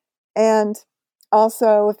 And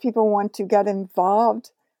also, if people want to get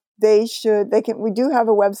involved, we do have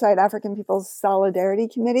a website, African People's Solidarity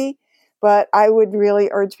Committee, but I would really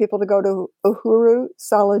urge people to go to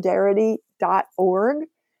uhurusolidarity.org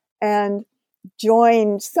and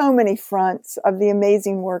join so many fronts of the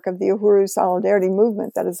amazing work of the Uhuru Solidarity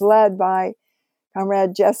Movement that is led by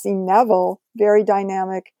Comrade Jesse Neville, very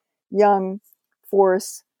dynamic young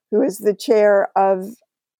force, who is the chair of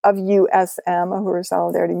USM, Uhuru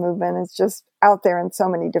Solidarity Movement. It's just out there in so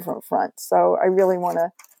many different fronts. So I really want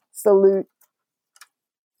to salute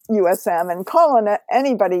USM and call on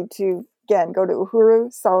anybody to, again, go to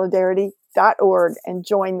uhurusolidarity.org and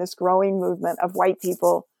join this growing movement of white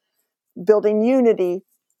people building unity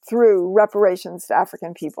through reparations to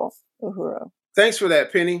African people. Uhuru. Thanks for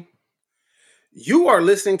that, Penny. You are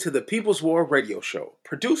listening to the People's War Radio Show,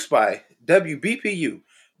 produced by WBPU,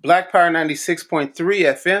 Black Power 96.3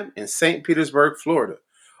 FM in St. Petersburg, Florida.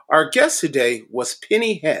 Our guest today was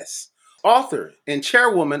Penny Hess, author and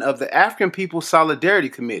chairwoman of the African People's Solidarity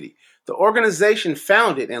Committee, the organization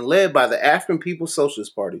founded and led by the African People's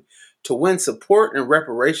Socialist Party to win support and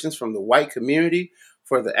reparations from the white community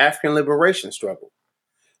for the African liberation struggle.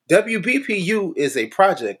 WBPU is a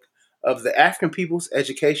project of the African People's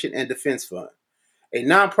Education and Defense Fund, a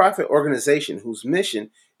nonprofit organization whose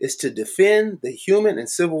mission is to defend the human and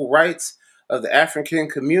civil rights of the African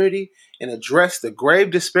community and address the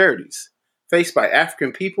grave disparities faced by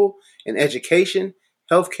African people in education,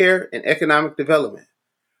 healthcare, and economic development.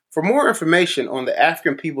 For more information on the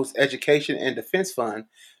African People's Education and Defense Fund,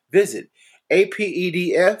 visit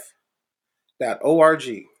apedf.org.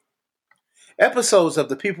 Episodes of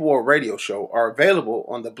the People War Radio Show are available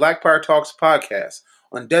on the Black Power Talks podcast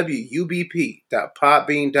on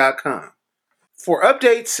wubp.podbean.com. For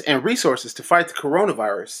updates and resources to fight the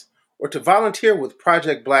coronavirus or to volunteer with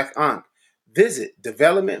Project Black Ankh, visit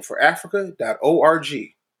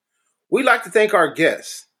developmentforafrica.org. We'd like to thank our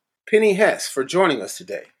guest, Penny Hess, for joining us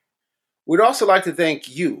today. We'd also like to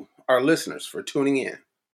thank you, our listeners, for tuning in.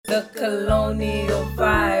 The colonial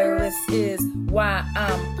virus is why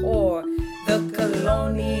I'm poor. The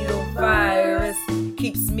colonial virus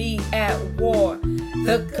keeps me at war.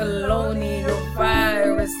 The colonial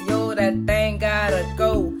virus, yo, that thing gotta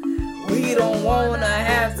go. We don't wanna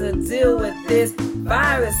have to deal with this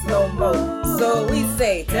virus no more. So we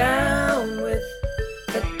say, down with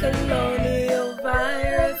the colonial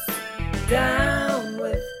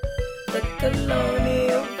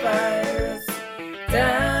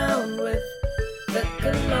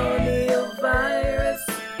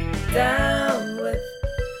down with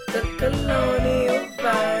the colonial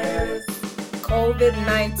virus.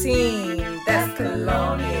 COVID-19, that's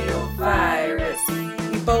colonial virus.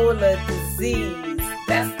 Ebola disease,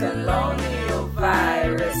 that's colonial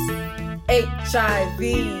virus. HIV,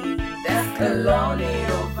 that's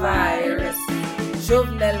colonial virus.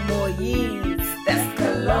 Jovenel Moïse, that's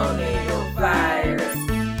colonial virus.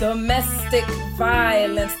 Domestic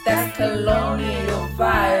violence, that's colonial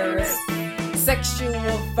virus.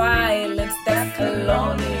 Sexual violence, that's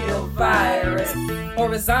colonial virus.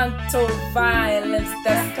 Horizontal violence,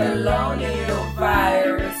 that's colonial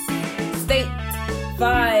virus. State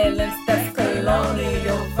violence, that's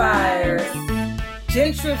colonial virus.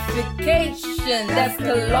 Gentrification, that's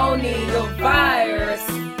colonial virus.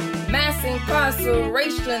 Mass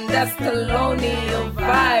incarceration, that's colonial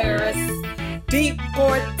virus.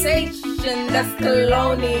 Deportation, that's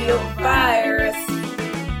colonial virus.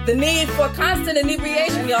 The need for constant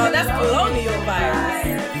inebriation, y'all, that's colonial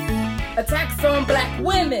virus. Attacks on black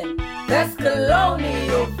women, that's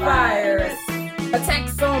colonial virus.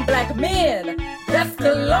 Attacks on black men, that's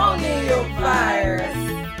colonial virus.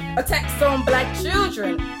 Attacks on black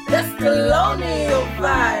children, that's colonial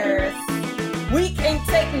virus. We can't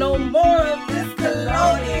take no more of this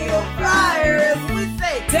colonial virus. We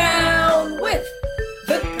say down with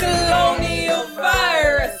the colonial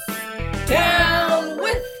virus. Down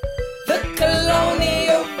with the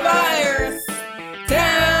colonial virus.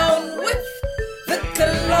 Down with the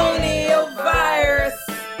colonial virus.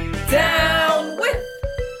 Down with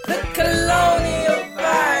the colonial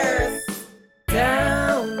virus.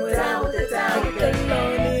 Down with the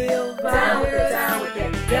colonial virus. Down with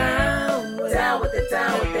it. Down with the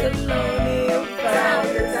colonial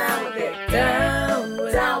virus. Down with it.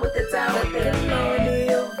 Down with the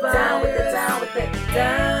colonial virus. Down with it.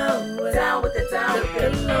 Down with the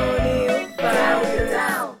colonial virus.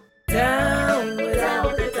 Down with the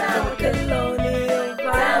colonial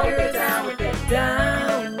virus.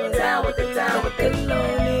 Down with the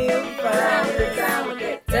colonial